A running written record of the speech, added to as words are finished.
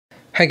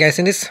Hi guys,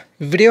 in this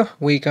video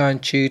we're going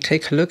to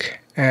take a look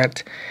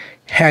at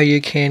how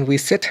you can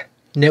reset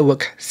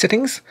network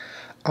settings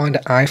on the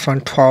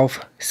iPhone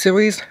 12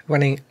 series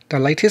running the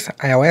latest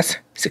iOS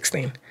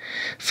 16.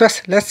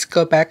 First, let's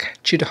go back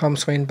to the home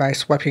screen by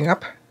swiping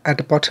up at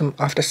the bottom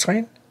of the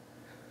screen.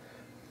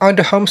 On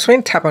the home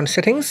screen, tap on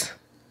Settings,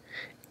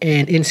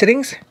 and in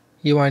Settings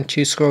you want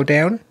to scroll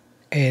down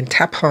and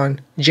tap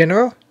on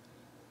General.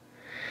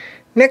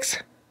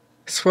 Next,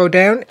 scroll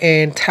down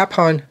and tap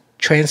on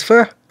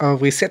Transfer or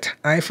Reset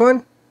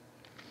iPhone.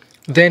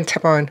 Then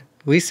tap on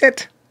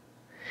Reset.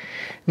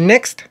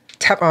 Next,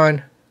 tap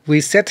on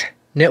Reset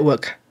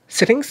Network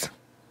Settings.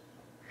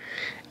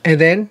 And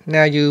then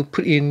now you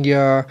put in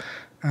your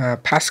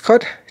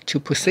passcode to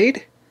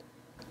proceed.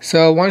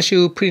 So once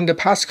you put in the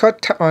passcode,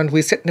 tap on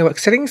Reset Network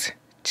Settings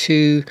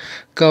to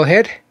go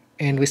ahead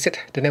and reset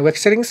the network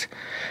settings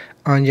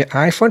on your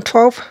iPhone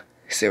 12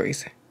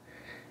 series.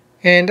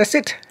 And that's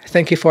it.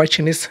 Thank you for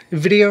watching this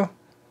video.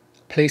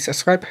 Please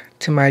subscribe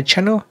to my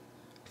channel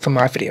for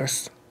more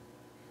videos.